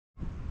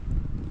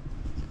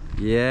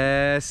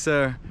Yes,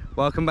 sir.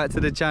 Welcome back to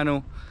the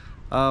channel.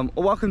 Or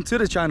welcome to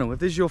the channel. If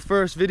this is your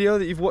first video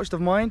that you've watched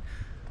of mine,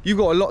 you've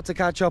got a lot to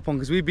catch up on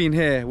because we've been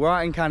here. We're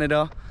out in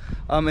Canada.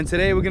 And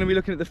today we're going to be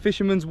looking at the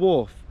Fisherman's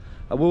Wharf.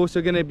 We're also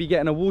going to be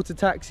getting a water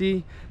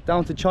taxi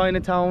down to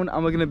Chinatown,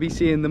 and we're going to be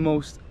seeing the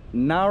most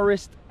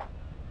narrowest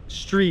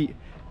street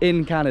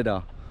in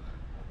Canada.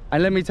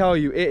 And let me tell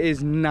you, it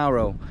is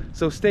narrow.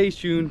 So stay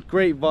tuned,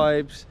 great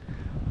vibes.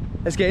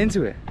 Let's get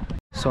into it.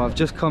 So I've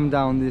just come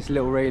down this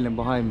little railing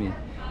behind me,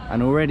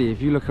 and already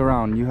if you look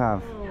around, you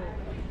have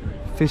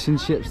fish and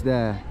chips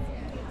there,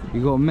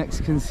 you got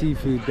Mexican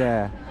seafood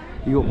there,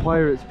 you got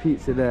Pirates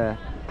Pizza there,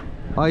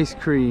 ice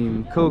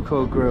cream,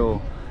 cocoa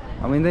grill.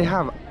 I mean, they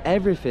have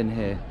everything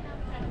here.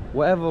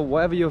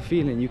 Whatever you're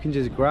feeling, you can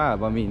just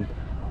grab. I mean,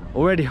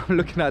 already I'm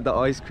looking at the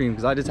ice cream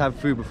because I just had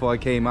food before I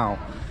came out,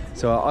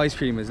 so our ice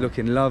cream is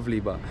looking lovely.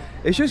 But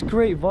it's just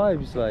great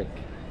vibes. Like,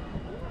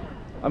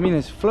 I mean,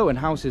 there's floating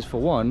houses for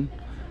one,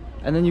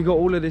 and then you got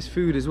all of this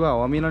food as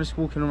well. I mean, I'm just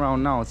walking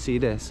around now and see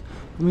this.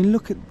 I mean,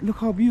 look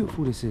how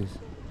beautiful this is.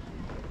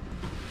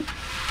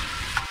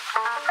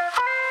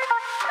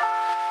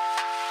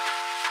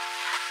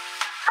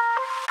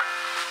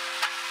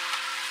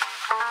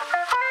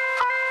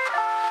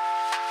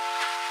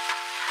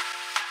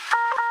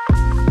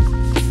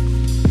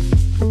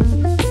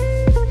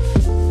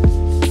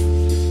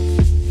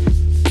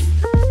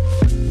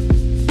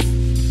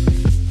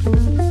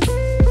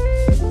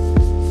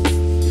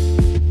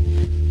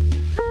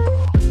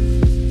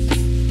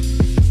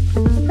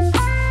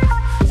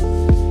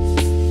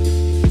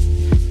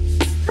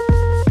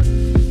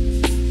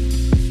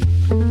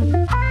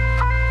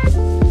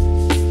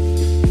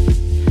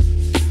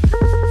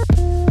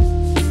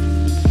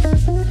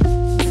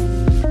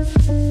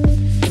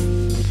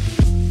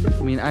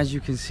 As you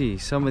can see,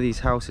 some of these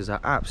houses are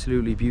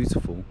absolutely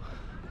beautiful,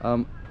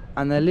 and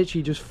they're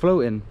literally just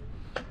floating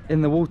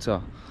in the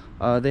water.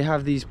 They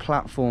have these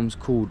platforms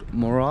called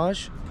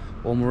mirage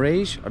or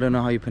mirage, I don't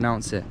know how you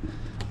pronounce it,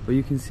 but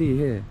you can see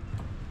here,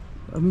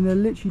 I mean, they're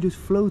literally just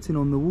floating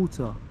on the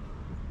water,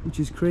 which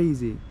is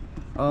crazy.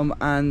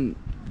 And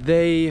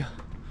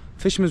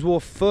Fisherman's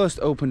Wharf first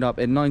opened up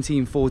in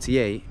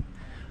 1948,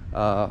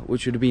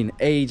 which would have been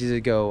ages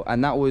ago,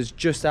 and that was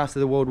just after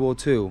the World War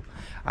II,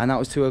 and that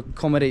was to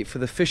accommodate for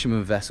the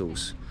fishermen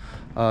vessels.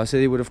 So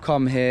they would have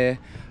come here,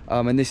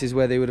 and this is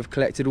where they would have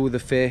collected all the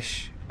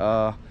fish.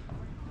 I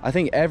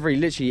think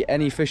literally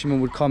any fisherman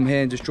would come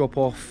here and just drop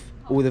off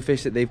all the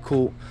fish that they've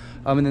caught,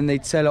 and then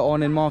they'd sell it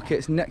on in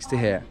markets next to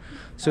here.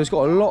 So it's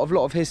got a lot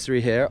of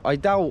history here. I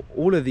doubt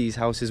all of these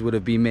houses would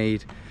have been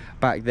made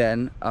back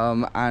then,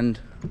 and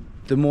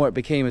the more it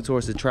became a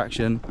tourist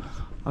attraction,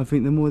 I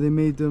think the more they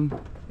made them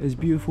as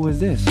beautiful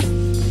as this.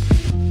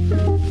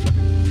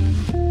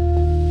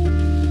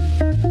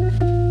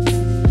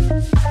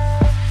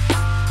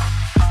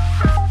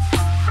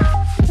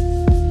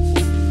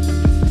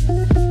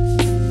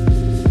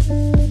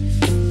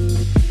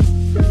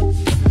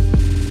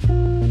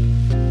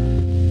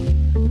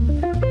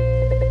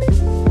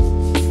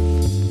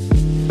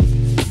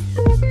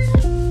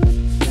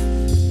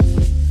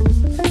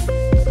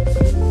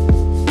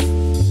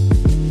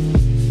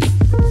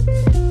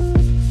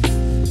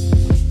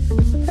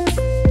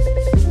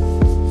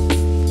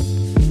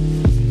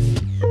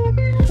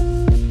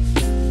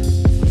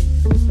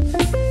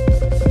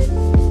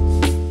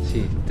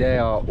 They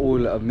are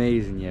all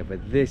amazing, yeah,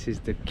 but this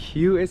is the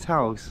cutest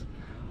house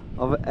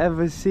I've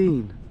ever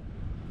seen.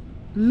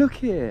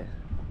 Look at it.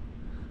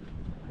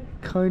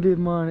 Kindly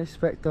admire and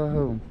expect our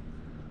home.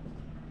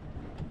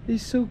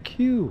 It's so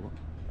cute.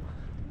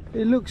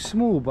 It looks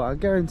small, but I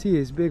guarantee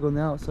it's big on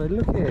the outside.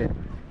 Look at it.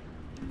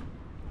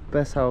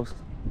 Best house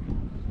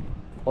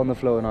on the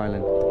floating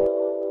island.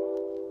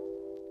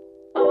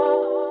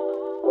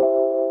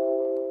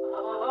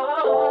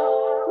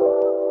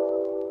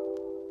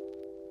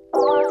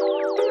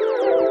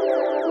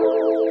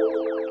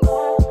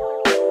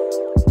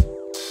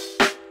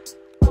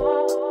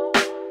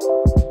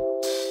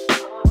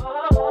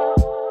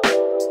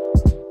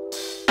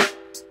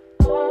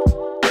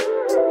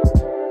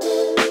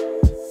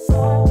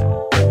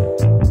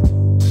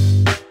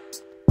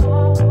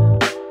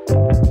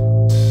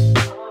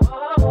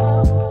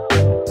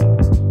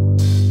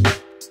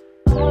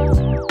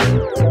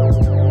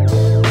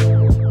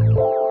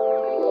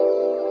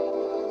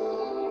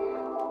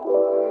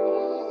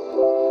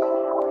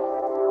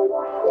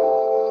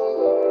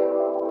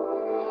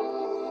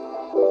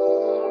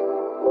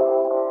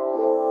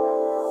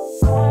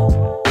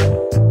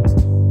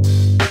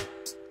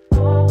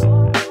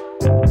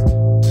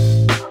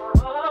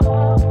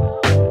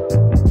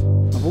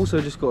 Also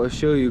just got to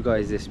show you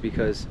guys this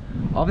because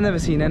I've never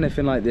seen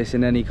anything like this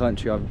in any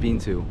country I've been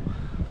to.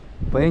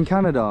 But in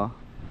Canada,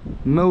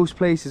 most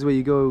places where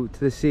you go to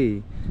the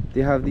sea,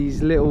 they have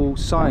these little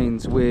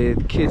signs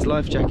with kids'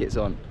 life jackets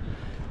on,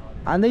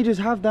 and they just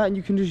have that, and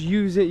you can just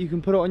use it. You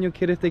can put it on your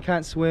kid if they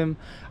can't swim,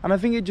 and I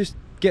think it just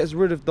gets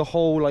rid of the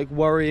whole like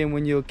worrying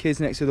when your kid's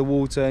next to the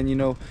water and you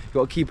know you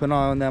got to keep an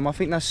eye on them. I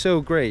think that's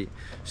so great.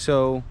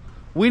 So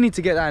we need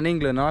to get that in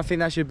England, and I think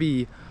that should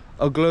be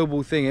a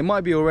global thing. It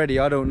might be already,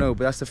 I don't know,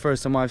 but that's the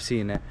first time I've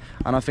seen it,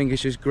 and I think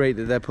it's just great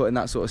that they're putting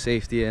that sort of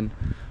safety in,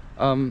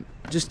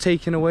 just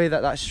taking away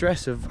that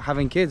stress of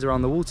having kids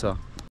around the water.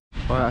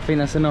 All right, I think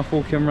that's enough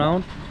walking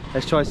around.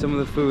 Let's try some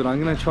of the food. I'm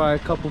gonna try a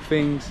couple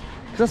things,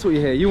 because that's what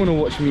you're here. You want to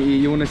watch me eat,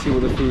 you want to see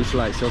what the food's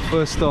like. So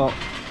first stop,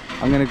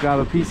 I'm gonna grab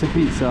a piece of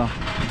pizza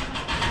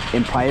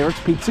in Pirates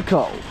Pizza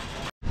Co.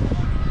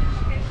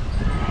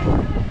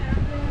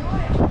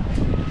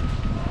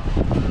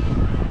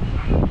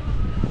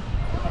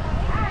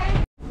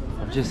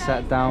 I've just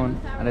sat down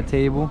at a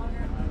table.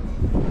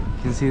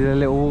 You can see the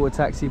little water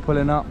taxi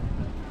pulling up,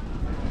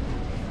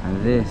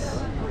 and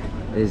this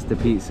is the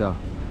pizza.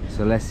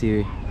 So let's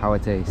see how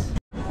it tastes.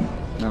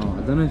 Now,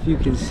 I don't know if you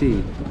can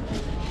see,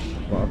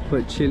 but I've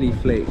put chili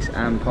flakes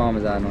and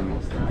parmesan on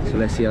it. So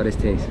let's see how this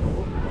tastes.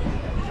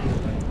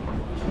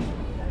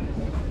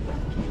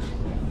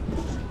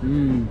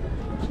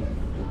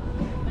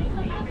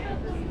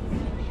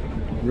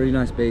 Really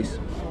nice base.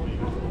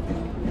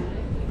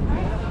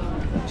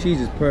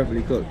 Cheese is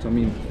perfectly cooked. I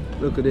mean,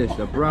 look at this.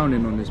 The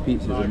browning on this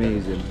pizza is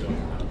amazing.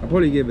 I'll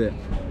probably give it,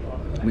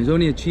 I mean, it's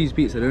only a cheese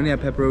pizza. They only have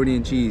pepperoni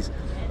and cheese,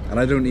 and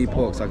I don't eat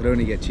pork, so I could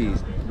only get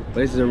cheese. But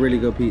this is a really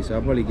good pizza.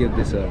 I'll probably give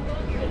this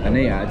an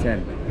 8 out of 10.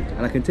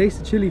 And I can taste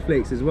the chili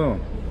flakes as well.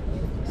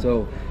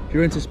 So if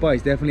you're into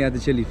spice, definitely add the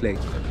chili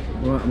flakes.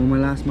 All right, I'm on my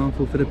last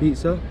mouthful for the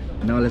pizza.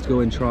 Now let's go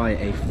and try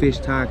a fish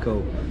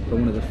taco from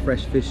one of the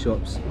fresh fish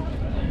shops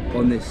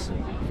on this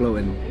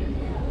floating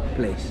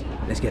place.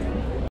 Let's get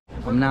it.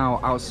 I'm now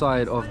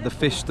outside of the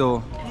fish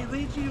store. He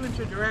leads you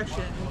into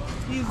direction.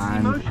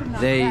 And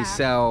they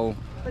sell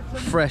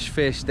fresh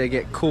fish. They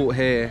get caught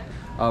here,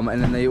 and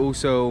then they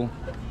also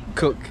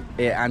cook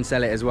it and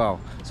sell it as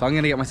well. So I'm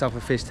gonna get myself a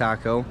fish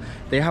taco.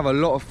 They have a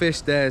lot of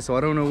fish there, so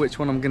I don't know which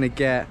one I'm gonna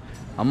get.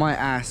 I might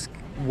ask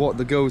what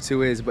the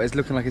go-to is, but it's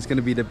looking like it's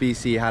gonna be the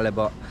BC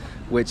halibut,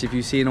 which if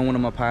you've seen on one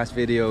of my past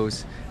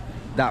videos,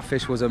 that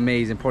fish was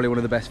amazing, probably one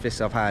of the best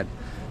fish I've had.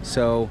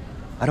 So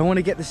I don't want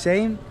to get the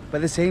same, but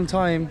at the same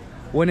time,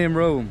 when in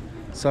Rome,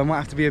 so I might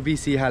have to be a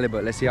BC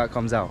halibut. Let's see how it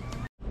comes out.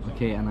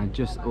 Okay, and I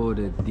just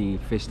ordered the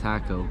fish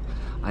taco.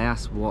 I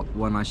asked what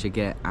one I should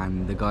get,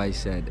 and the guy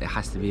said it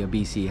has to be a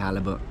BC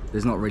halibut.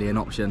 There's not really an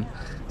option.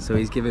 So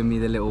he's giving me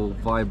the little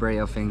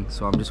vibrator thing,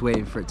 so I'm just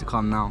waiting for it to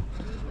come now.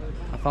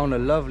 I found a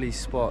lovely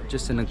spot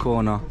just in the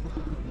corner.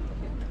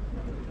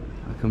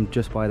 I come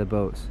just by the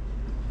boats.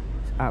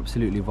 It's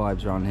absolutely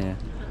vibes around here.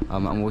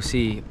 And we'll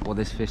see what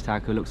this fish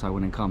taco looks like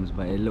when it comes,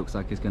 but it looks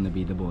like it's gonna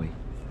be the boy.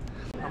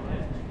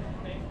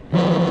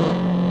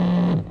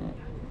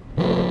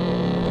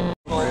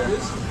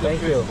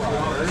 Thank you.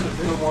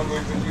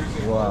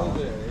 Wow.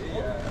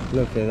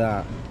 Look at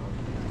that.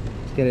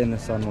 Let's get it in the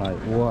sunlight.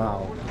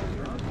 Wow.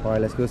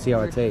 Alright, let's go see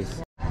how it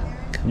tastes.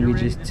 Can we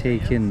just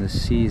take in the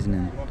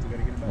seasoning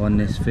on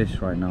this fish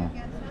right now?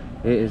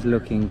 It is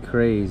looking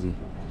crazy.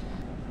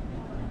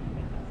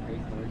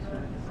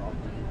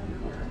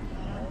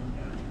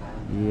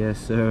 Yes,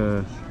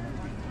 sir.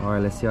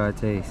 Alright, let's see how it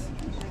tastes.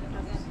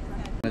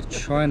 I'm gonna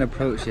try and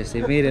approach this.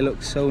 They've made it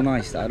look so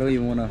nice that I don't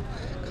even want to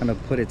kind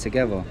of put it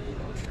together.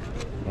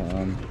 But,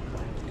 I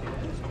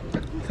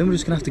think we're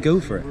just gonna have to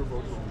go for it.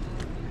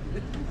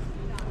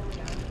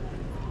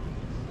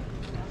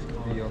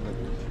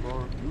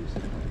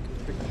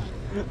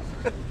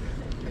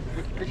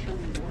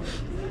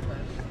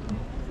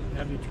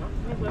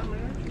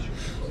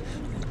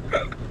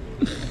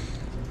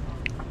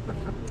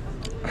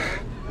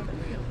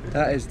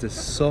 That is the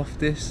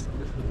softest,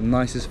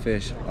 nicest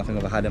fish I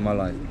think I've had in my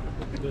life.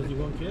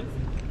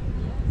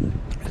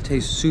 It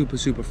tastes super,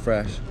 super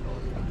fresh.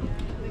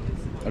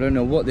 I don't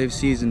know what they've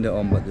seasoned it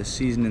on, but the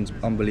seasoning's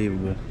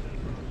unbelievable.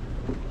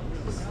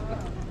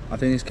 I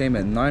think this came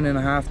at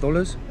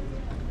 $9.50. It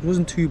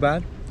wasn't too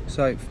bad. It's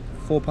like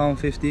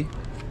 £4.50.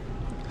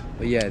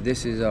 But yeah,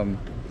 this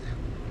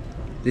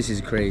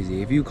is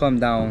crazy. If you come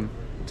down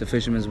to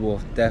Fisherman's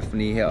Wharf,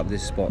 definitely hit up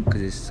this spot,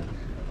 because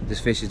this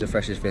fish is the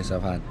freshest fish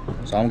I've had.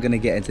 So I'm gonna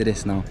get into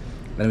this now.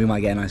 Then we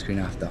might get an ice cream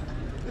after.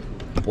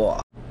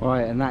 All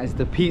right, and that is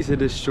the pizza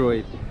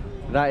destroyed.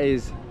 That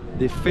is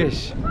the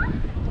fish.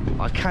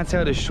 I can't say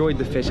I destroyed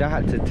the fish. I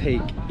had to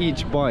take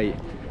each bite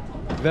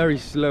very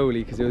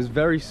slowly because it was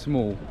very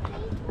small.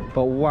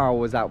 But wow,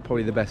 was that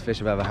probably the best fish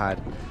I've ever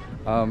had.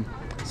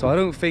 So I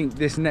don't think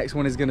this next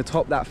one is gonna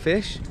top that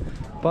fish,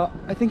 but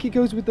I think it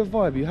goes with the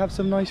vibe. You have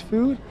some nice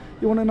food,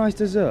 you want a nice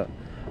dessert.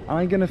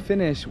 I'm gonna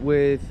finish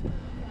with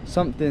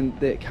something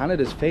that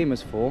Canada's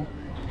famous for,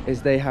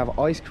 is they have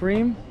ice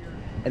cream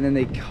and then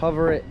they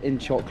cover it in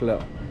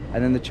chocolate,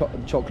 and then the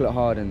chocolate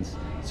hardens.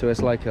 So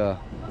it's like a,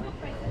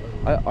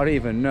 I don't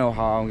even know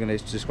how I'm gonna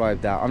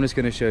describe that. I'm just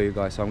gonna show you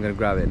guys, so I'm gonna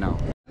grab it now.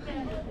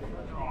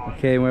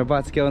 Okay, we're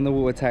about to get on the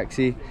water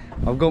taxi.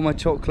 I've got my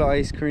chocolate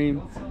ice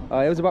cream.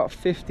 It was about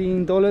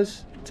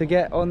 $15 to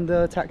get on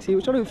the taxi,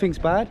 which I don't think's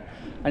bad.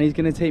 And he's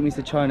gonna take me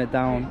to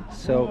Chinatown.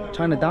 So,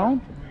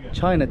 Chinatown?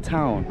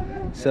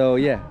 Chinatown. So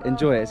yeah,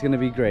 enjoy it, it's gonna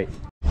be great.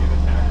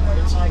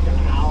 It's like an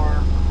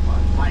hour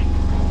hike.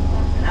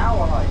 An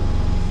hour hike?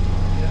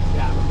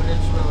 Yeah, but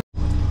it's really...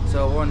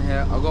 So on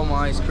here. I got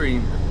my ice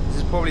cream. This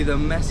is probably the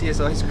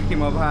messiest ice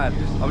cream I've had.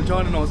 I'm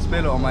trying to not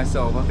spill it on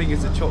myself. I think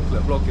it's the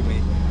chocolate blocking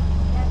me.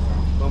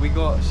 But we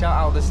got, shout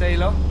out the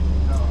sailor.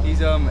 He's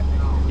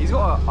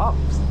got a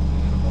ups.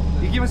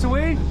 You give us a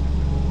wave?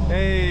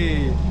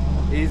 Hey,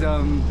 he's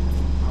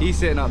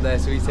sitting up there,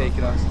 so he's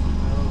taking us.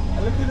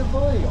 And look at the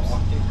vibes.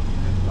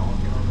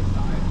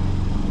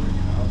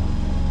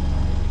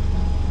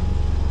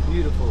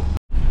 Beautiful.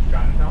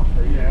 Chinatown?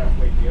 Yeah.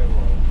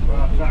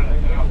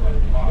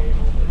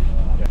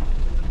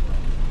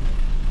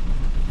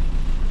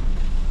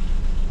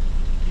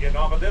 You getting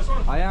off of this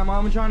one?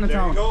 I'm in Chinatown.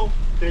 There you go.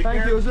 Take Thank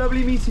care. you, it was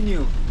lovely meeting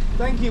you.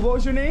 Thank you, what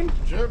was your name?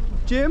 Jim,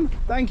 Jim?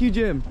 Thank you,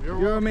 Jim. you're You're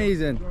welcome.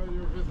 amazing. Enjoy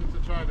your visit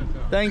to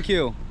Chinatown. Thank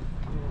you.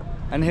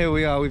 And here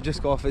we are, we've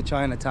just got off at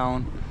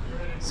Chinatown.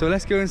 So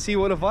let's go and see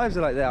what the vibes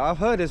are like there. I've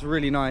heard it's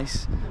really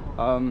nice.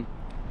 And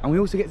we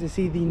also get to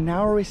see the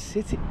narrowest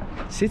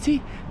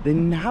the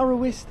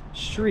narrowest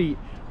street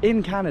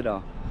in Canada,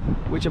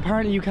 which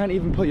apparently you can't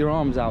even put your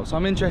arms out. So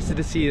I'm interested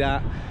to see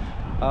that.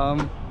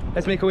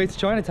 Let's make our way to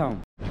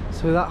Chinatown.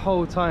 So that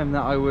whole time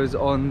that I was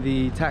on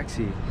the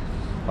taxi,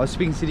 I was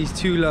speaking to these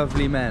two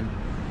lovely men.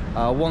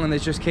 One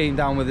that just came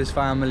down with his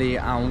family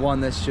and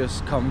one that's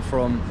just come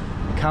from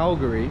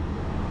Calgary.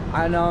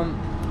 And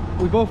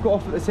we both got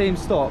off at the same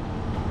stop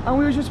and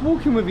we were just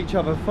walking with each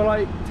other for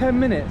like 10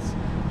 minutes,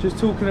 just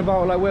talking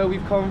about like where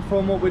we've come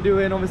from, what we're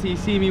doing. Obviously you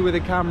see me with a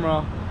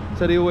camera,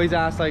 so they always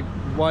ask like,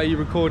 why are you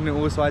recording it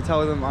all? So I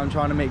tell them I'm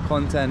trying to make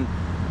content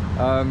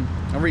and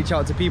reach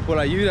out to people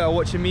like you that are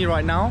watching me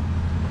right now.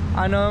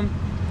 And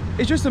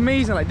it's just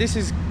amazing. Like this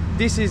is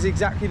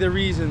exactly the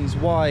reasons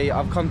why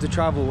I've come to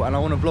travel and I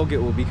want to vlog it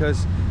all,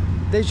 because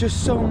there's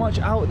just so much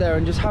out there.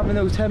 And just having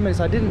those 10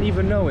 minutes, I didn't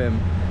even know him,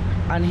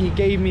 and he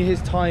gave me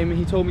his time.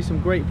 He told me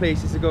some great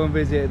places to go and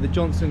visit, the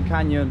Johnson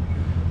Canyon,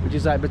 which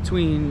is like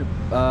between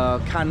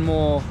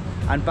Canmore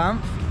and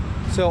Banff.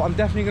 So I'm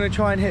definitely going to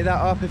try and hit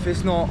that up if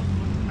it's not,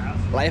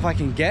 like if I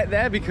can get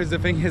there, because the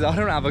thing is I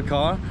don't have a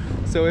car.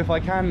 So if I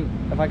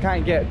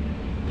can't get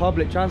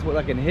public transport,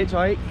 I can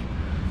hitchhike,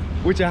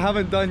 which I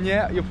haven't done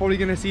yet. You're probably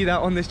going to see that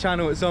on this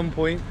channel at some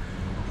point.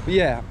 But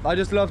yeah, I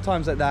just love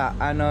times like that.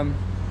 And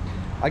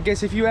I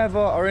guess if you ever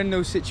are in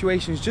those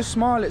situations, just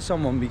smile at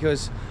someone,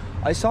 because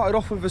I started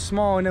off with a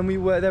smile and then we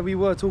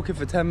were talking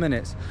for 10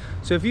 minutes.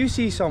 So if you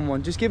see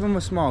someone, just give them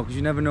a smile, because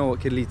you never know what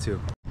could lead to.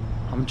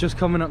 I'm just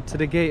coming up to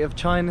the gate of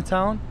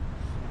Chinatown.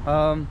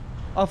 I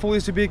thought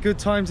this would be a good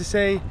time to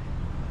say,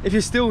 if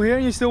you're still here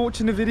and you're still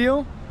watching the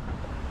video,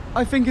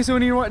 I think it's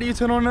only right that you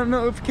turn on that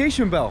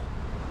notification bell.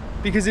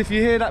 Because if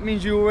you're here, that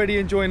means you're already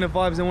enjoying the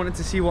vibes and wanting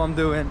to see what I'm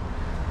doing.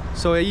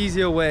 So an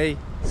easier way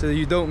so that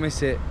you don't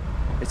miss it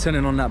is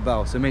turning on that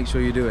bell, so make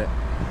sure you do it.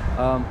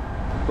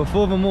 But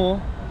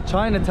furthermore,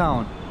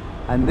 Chinatown,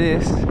 and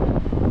this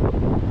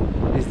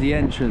is the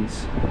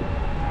entrance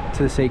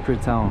to the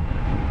sacred town.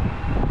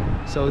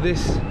 So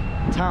this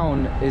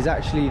town is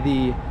actually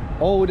the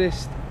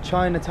oldest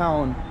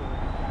Chinatown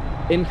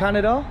in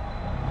Canada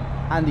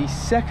and the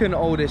second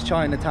oldest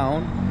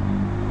Chinatown,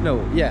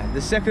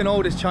 the second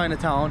oldest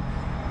Chinatown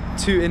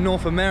in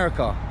North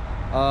America,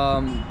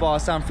 bar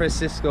San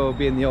Francisco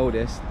being the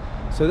oldest.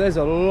 So there's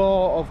a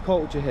lot of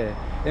culture here.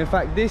 In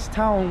fact, this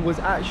town was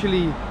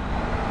actually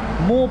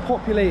more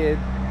populated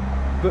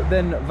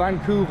than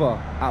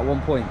Vancouver at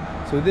one point.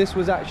 So this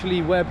was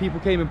actually where people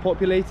came and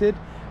populated,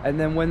 and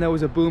then when there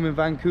was a boom in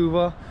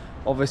Vancouver,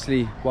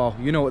 obviously, well,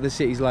 you know what the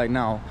city's like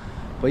now.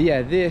 But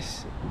yeah,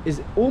 this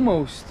is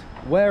almost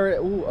where it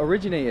all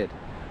originated.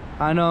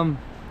 And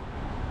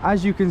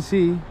as you can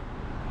see,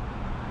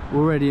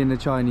 we're already in the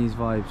Chinese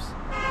vibes.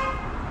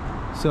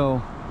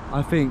 So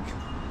I think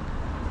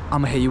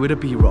I'm gonna hit you with a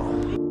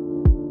B-roll.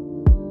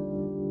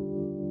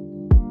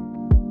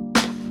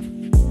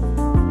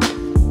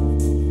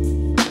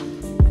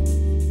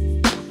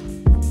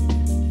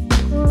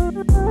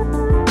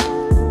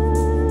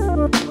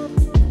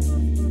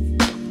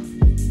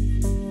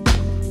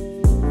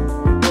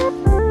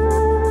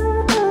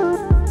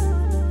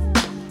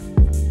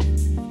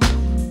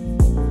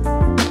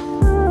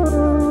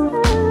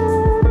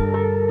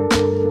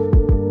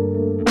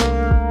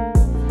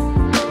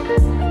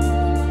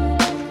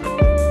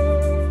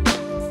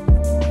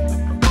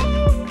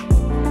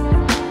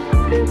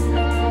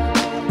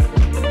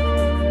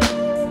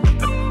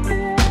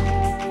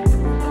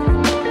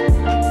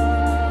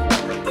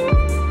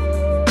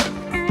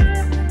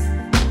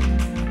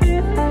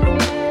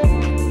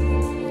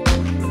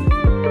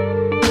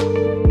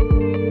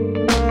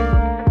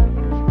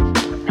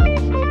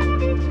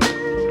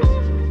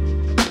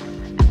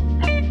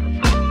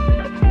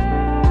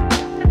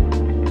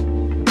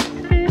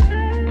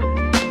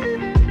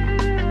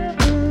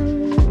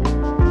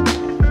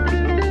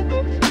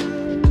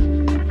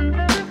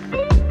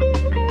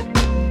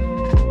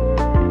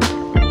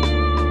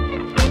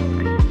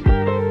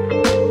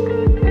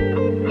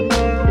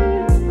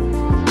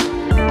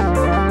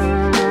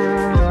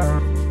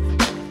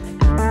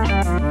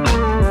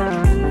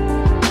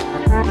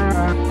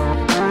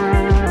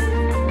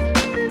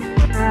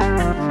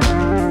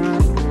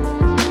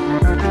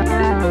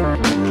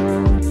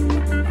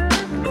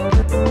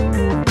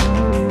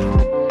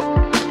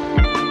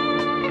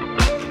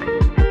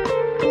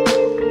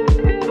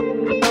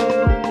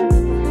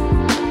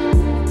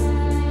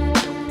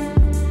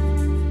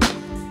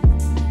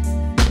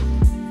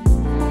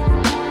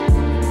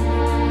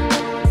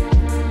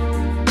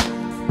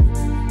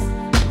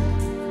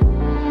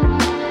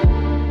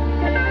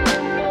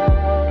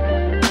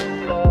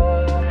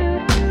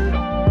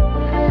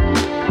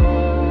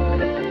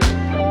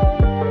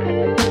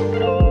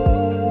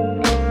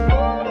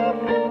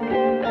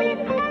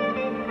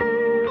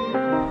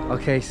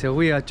 Okay, so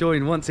we are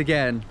joined once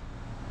again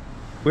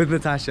with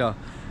Natasha.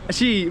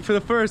 Actually, for the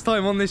first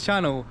time on this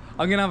channel,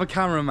 I'm gonna have a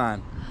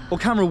cameraman, or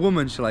camera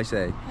woman, shall I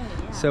say. Oh,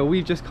 yeah. So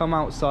we've just come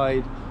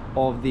outside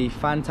of the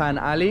Fantan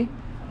Alley,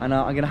 and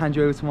I'm gonna hand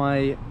you over to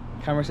my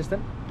camera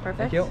assistant. Perfect.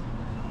 Thank you.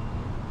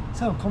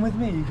 So come with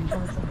me, you can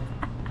come with me.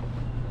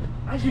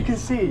 As you can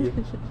see,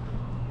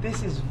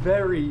 this is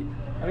very,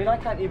 I mean, I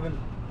can't even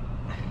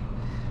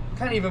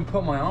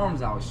put my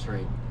arms out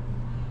straight.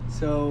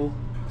 So,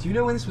 do you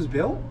know when this was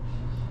built?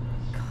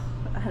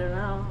 I don't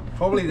know.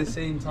 Probably the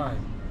same time.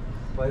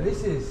 But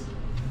this is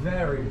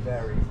very,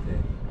 very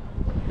thin.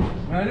 I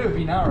mean, I know it'd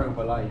be narrow,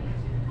 but like,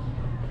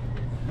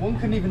 one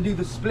couldn't even do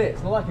the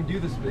splits. Not that I can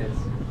do the splits.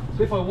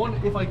 So if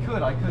I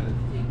could, I couldn't.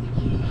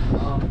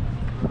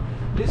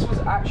 This was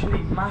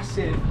actually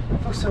massive. I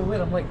feel so weird,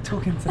 I'm like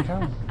talking to the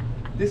camera.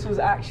 This was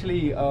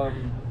actually a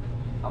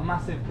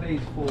massive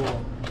place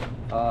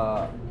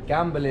for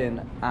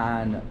gambling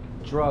and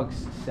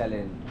drugs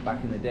selling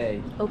back in the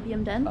day.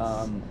 Opium dens?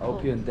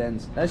 Opium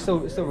dens. It's still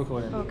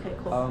recording. Okay,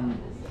 cool.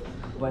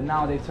 But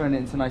now they've turned it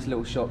into nice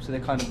little shops, so they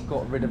kind of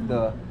got rid of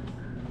the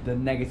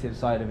negative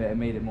side of it and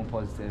made it more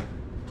positive.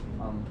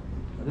 I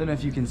don't know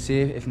if you can see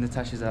it, if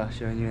Natasha's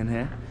showing you in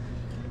here.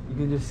 You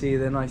can just see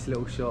the nice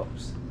little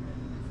shops.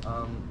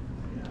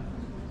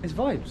 It's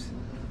vibes.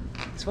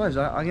 It's vibes.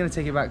 I'm gonna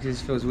take it back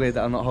because it feels weird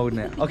that I'm not holding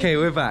it. Okay,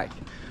 we're back.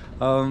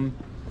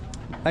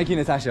 Thank you,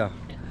 Natasha.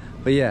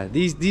 But yeah,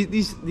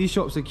 these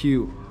shops are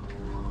cute.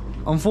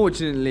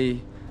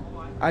 Unfortunately,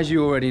 as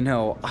you already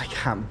know, I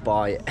can't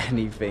buy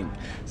anything.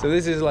 So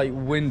this is like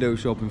window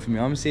shopping for me.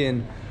 I'm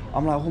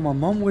like, oh, my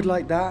mum would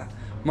like that.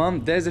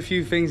 Mum, there's a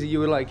few things that you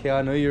would like here.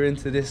 I know you're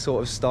into this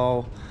sort of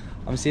style.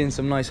 I'm seeing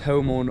some nice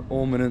home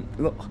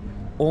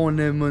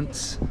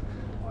ornaments.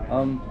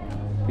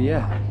 But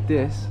yeah,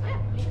 this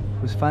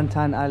was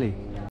Fantan Alley.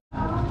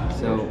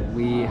 So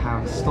we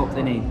have stopped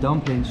in a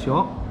dumpling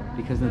shop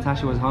because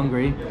Natasha was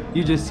hungry.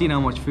 You just seen how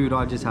much food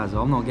I just had,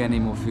 so I'm not getting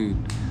any more food.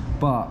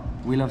 But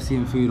we love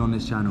seeing food on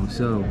this channel.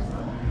 So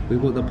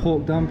we've got the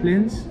pork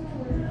dumplings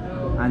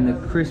and the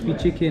crispy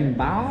chicken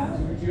bao.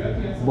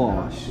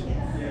 Bosh.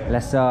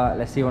 Let's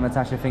see what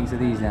Natasha thinks of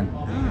these then.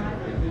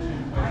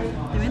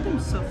 They made them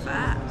so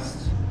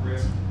fast.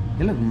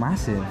 They look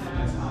massive.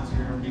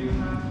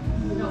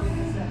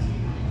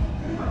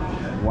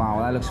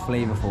 Wow, that looks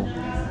flavorful.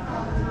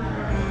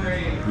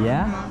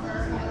 Yeah?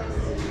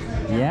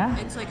 Yeah?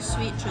 It's like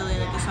sweet chili,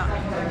 like it's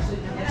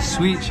not.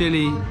 Sweet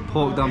chili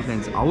pork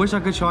dumplings. I wish I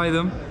could try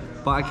them,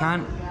 but I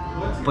can't.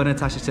 But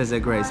Natasha says they're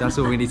great, so that's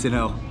all we need to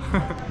know.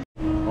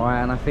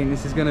 Alright, and I think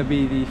this is going to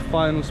be the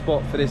final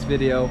spot for this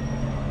video.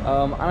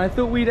 And I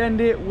thought we'd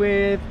end it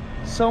with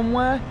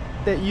somewhere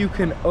that you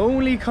can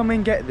only come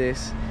and get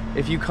this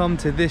if you come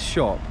to this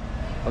shop.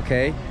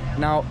 Okay?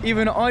 Now,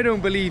 even I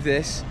don't believe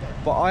this,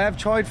 but I have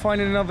tried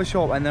finding another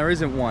shop and there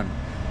isn't one.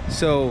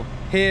 So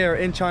here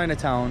in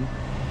Chinatown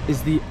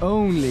is the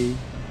only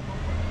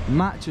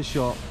matcha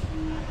shop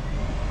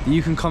that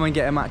you can come and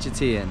get a matcha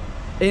tea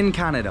in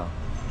Canada.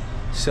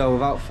 So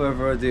without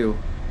further ado,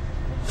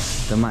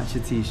 the matcha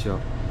tea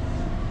shop.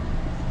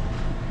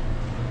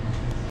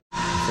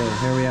 So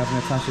here we have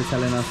Natasha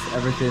telling us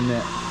everything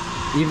that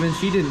even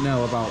she didn't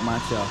know about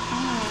matcha.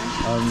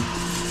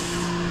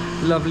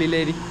 Lovely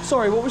lady.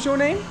 Sorry, what was your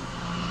name?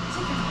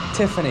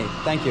 Tiffany.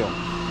 Thank you.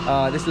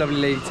 This lovely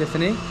lady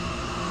Tiffany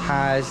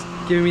has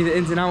given me the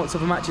ins and outs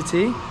of a matcha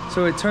tea.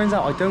 So it turns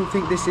out I don't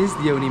think this is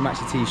the only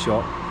matcha tea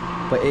shop,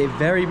 but it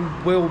very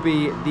will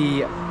be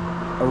the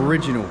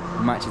original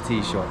matcha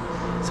tea shop.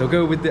 So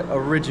go with the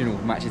original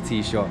matcha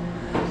tea shop.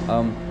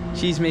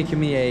 She's making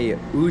me a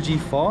Uji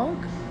fog.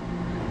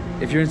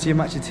 If you're into your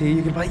matcha tea,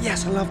 you can be like,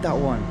 yes, I love that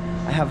one.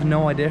 I have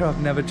no idea,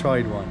 I've never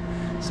tried one.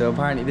 So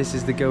apparently this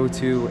is the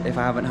go-to if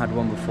I haven't had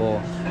one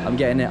before. I'm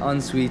getting it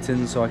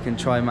unsweetened so I can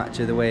try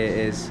matcha the way it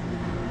is.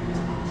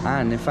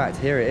 And in fact,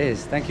 here it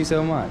is. Thank you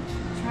so much.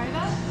 Try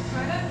that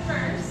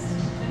first,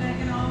 and I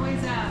can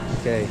always ask.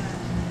 Okay,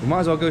 we might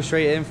as well go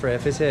straight in for it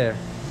if it's here.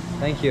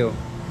 Thank you.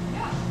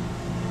 Yeah.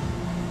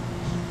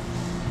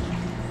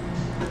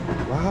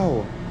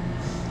 Wow,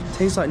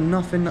 tastes like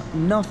nothing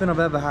I've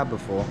ever had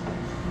before.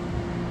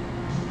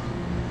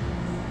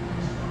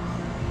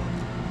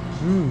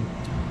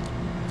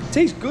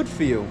 Tastes good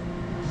for you.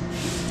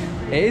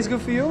 It is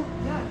good for you?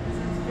 Yeah, because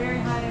it's very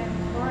high in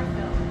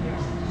chlorophyll here.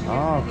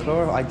 Oh,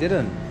 chlorophyll, I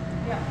didn't.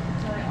 Yeah,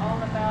 tell you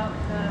all about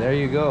the There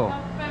you go.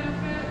 health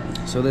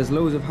benefits. So there's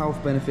loads of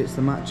health benefits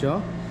to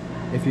matcha,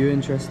 if you're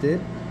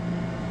interested.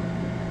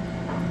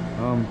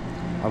 I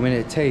mean,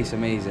 it tastes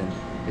amazing.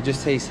 It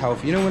just tastes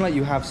healthy. You know when like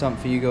you have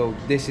something, you go,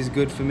 this is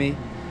good for me?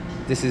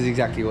 This is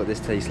exactly what this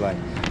tastes like.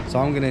 So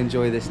I'm gonna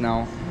enjoy this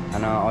now,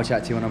 and I'll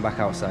chat to you when I'm back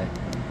outside.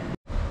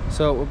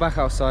 So we're back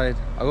outside.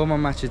 I got my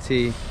matcha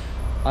tea.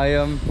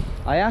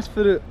 I asked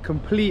for the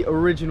complete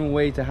original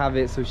way to have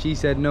it, so she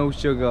said no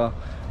sugar,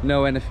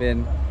 no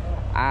anything.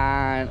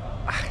 And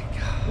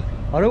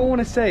I don't want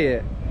to say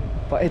it,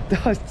 but it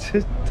does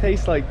just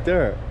taste like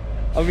dirt.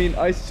 I mean,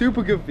 it's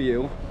super good for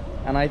you,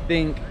 and I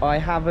think I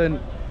haven't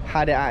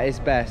had it at its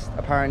best.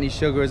 Apparently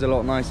sugar is a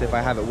lot nicer if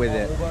I have it with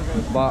it,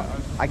 but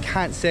I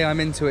can't say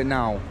I'm into it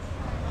now.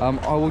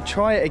 I will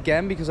try it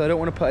again because I don't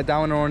want to put a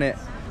downer on it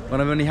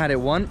when I've only had it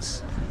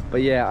once.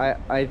 But yeah,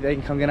 I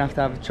think I'm gonna have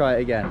to try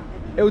it again.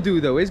 It'll do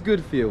though, it's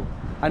good for you,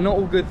 and not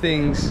all good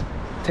things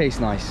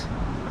taste nice.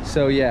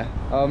 So yeah,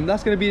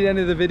 that's gonna be the end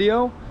of the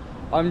video.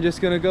 I'm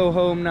just gonna go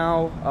home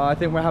now. I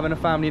think we're having a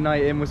family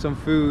night in with some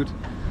food,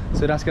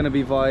 so that's gonna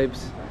be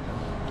vibes.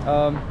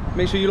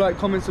 Make sure you like,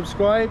 comment,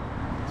 subscribe.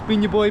 It's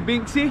been your boy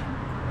Binksy,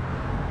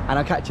 and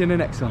I'll catch you in the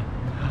next one.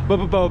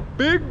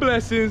 Big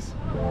blessings.